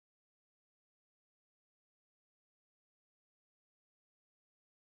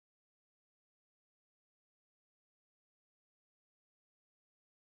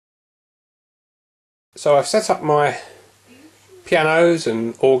So I've set up my pianos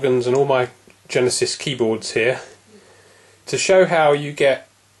and organs and all my Genesis keyboards here to show how you get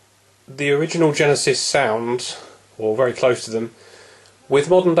the original Genesis sounds, or very close to them, with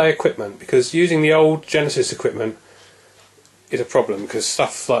modern day equipment, because using the old Genesis equipment is a problem, because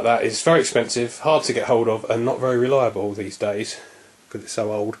stuff like that is very expensive, hard to get hold of, and not very reliable these days because it's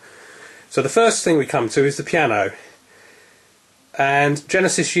so old. So the first thing we come to is the piano. And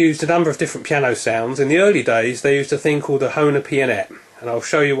Genesis used a number of different piano sounds. In the early days they used a thing called a Hohner pianette, and I'll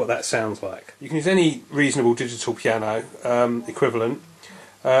show you what that sounds like. You can use any reasonable digital piano equivalent,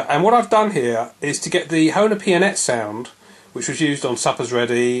 and what I've done here is to get the Hohner pianette sound, which was used on Supper's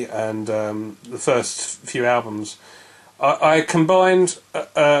Ready and the first few albums. I combined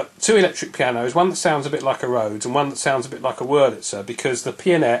two electric pianos, one that sounds a bit like a Rhodes and one that sounds a bit like a Wurlitzer, because the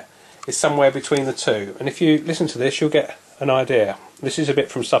pianette is somewhere between the two. And if you listen to this, you'll get an idea. This is a bit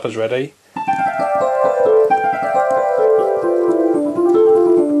from Supper's Ready.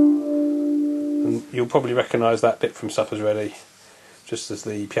 And you'll probably recognise that bit from Supper's Ready just as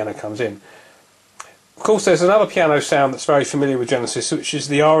the piano comes in. Of course, there's another piano sound that's very familiar with Genesis, which is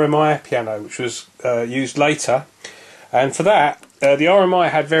the RMI piano, which was used later. And for that, the RMI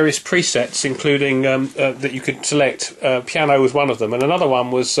had various presets, including that you could select. Piano was one of them, and another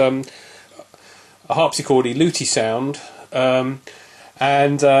one was a harpsichordy, luty sound.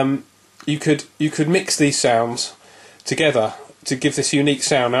 You could mix these sounds together to give this unique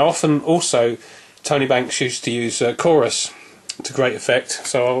sound. Now, often also Tony Banks used to use chorus to great effect,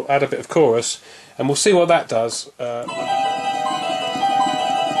 so I'll add a bit of chorus and we'll see what that does.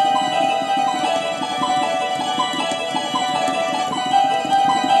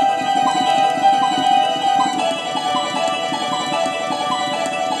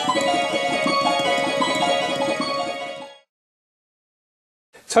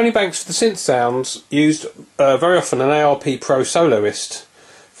 Tony Banks, for the synth sounds, used very often an ARP Pro-soloist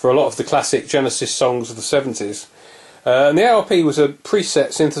for a lot of the classic Genesis songs of the 70s. And the ARP was a preset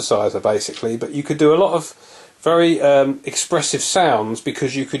synthesizer basically, but you could do a lot of very expressive sounds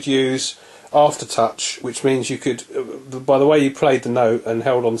because you could use aftertouch, which means you could, by the way you played the note and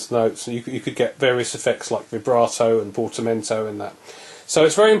held on to the notes, you could get various effects like vibrato and portamento and that. So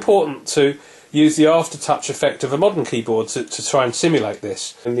it's very important to use the aftertouch effect of a modern keyboard to try and simulate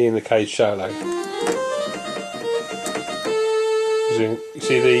this in the cage solo. You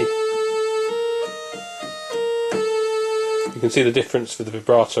can see the difference for the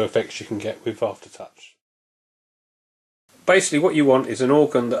vibrato effects you can get with aftertouch. Basically what you want is an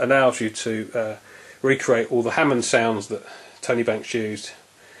organ that allows you to recreate all the Hammond sounds that Tony Banks used.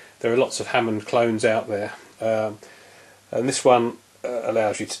 There are lots of Hammond clones out there, and this one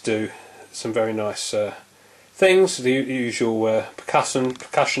allows you to do some very nice things, the usual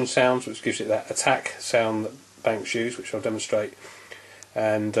percussion sounds, which gives it that attack sound that Banks used, which I'll demonstrate,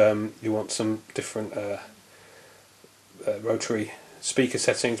 and you want some different rotary speaker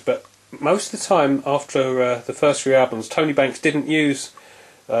settings. But most of the time after the first few albums, Tony Banks didn't use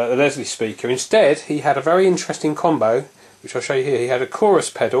a Leslie speaker. Instead he had a very interesting combo, which I'll show you here. He had a chorus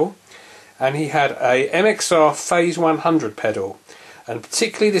pedal and he had a MXR Phase 100 pedal. And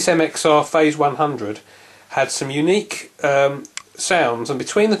particularly this MXR Phase 100 had some unique sounds, and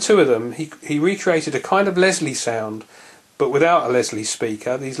between the two of them he recreated a kind of Leslie sound, but without a Leslie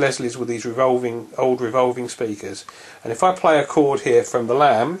speaker. These Leslies were these old revolving speakers. And if I play a chord here from the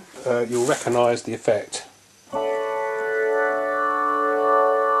Lamb, you'll recognise the effect.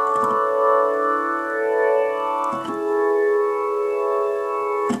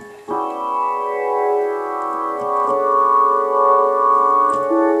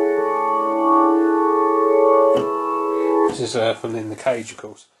 This is from In the Cage, of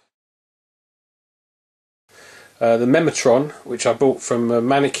course. The Memetron, which I bought from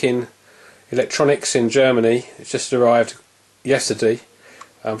Mannequin Electronics in Germany, it's just arrived yesterday.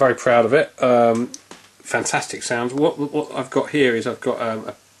 I'm very proud of it. Fantastic sound. What I've got here is I've got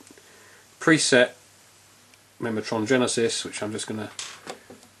a preset Memetron Genesis, which I'm just going to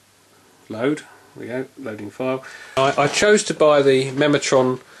load. There we go, loading file. I chose to buy the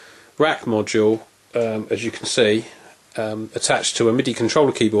Memetron rack module, as you can see, attached to a MIDI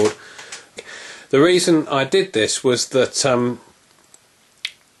controller keyboard. The reason I did this was that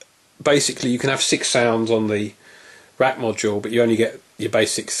basically you can have 6 sounds on the rack module, but you only get your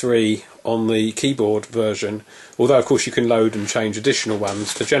basic 3 on the keyboard version, although of course you can load and change additional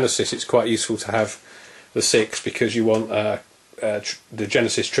ones. For Genesis it's quite useful to have the 6 because you want the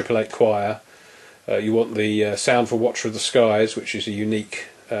Genesis 888 choir, you want the sound for Watcher of the Skies, which is a unique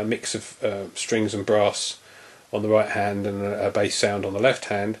mix of strings and brass on the right hand and a bass sound on the left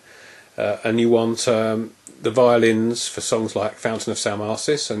hand, and you want the violins for songs like Fountain of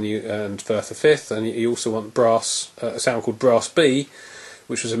Salmacis and Firth of Fifth, and you also want brass, a sound called Brass B,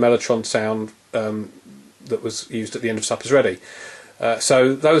 which was a mellotron sound that was used at the end of Supper's Ready.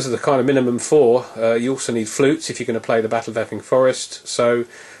 So those are the kind of minimum four. You also need flutes if you're going to play the Battle of Epping Forest. So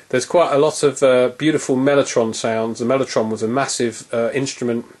there's quite a lot of beautiful mellotron sounds. The mellotron was a massive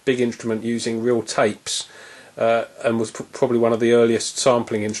big instrument using real tapes, and was probably one of the earliest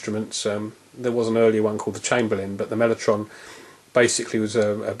sampling instruments. There was an earlier one called the Chamberlain, but the mellotron basically was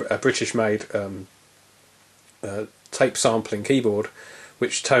a British-made tape sampling keyboard,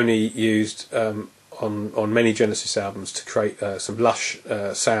 which Tony used on many Genesis albums to create some lush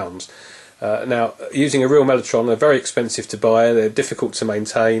sounds. Now, using a real mellotron, they're very expensive to buy. They're difficult to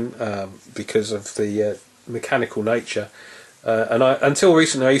maintain because of the mechanical nature. And until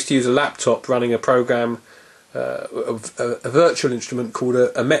recently, I used to use a laptop running a program, a virtual instrument called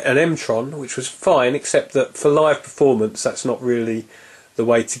an M-tron, which was fine, except that for live performance, that's not really the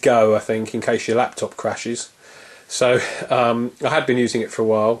way to go, I think, in case your laptop crashes. So I had been using it for a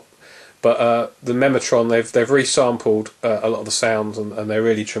while, but the Memetron, they've resampled a lot of the sounds, and they're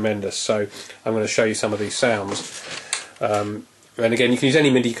really tremendous. So I'm going to show you some of these sounds. And again, you can use any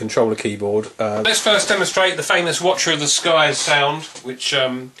MIDI controller keyboard. Let's first demonstrate the famous Watcher of the Skies sound, which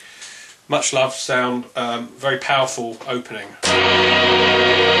much loved sound, very powerful opening.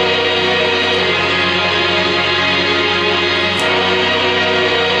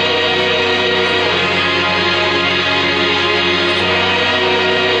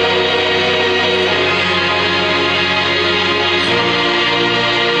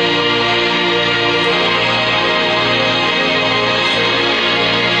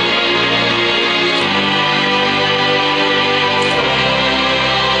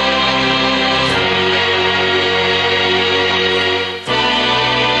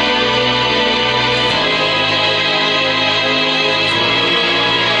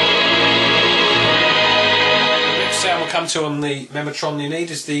 To on the Memetron you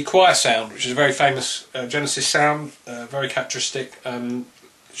need is the choir sound, which is a very famous Genesis sound, very characteristic.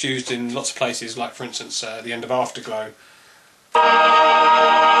 It's used in lots of places, like for instance the end of Afterglow.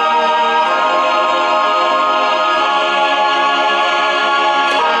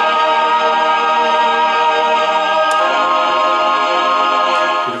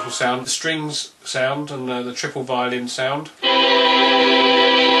 Beautiful sound. The strings sound and the triple violin sound.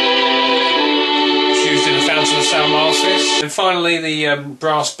 Used in the Fountain of Salmacis. And finally the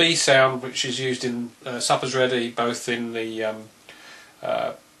brass B sound, which is used in Supper's Ready, both in the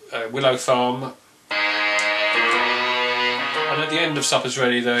Willow Farm and at the end of Supper's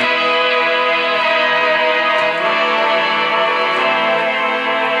Ready, though.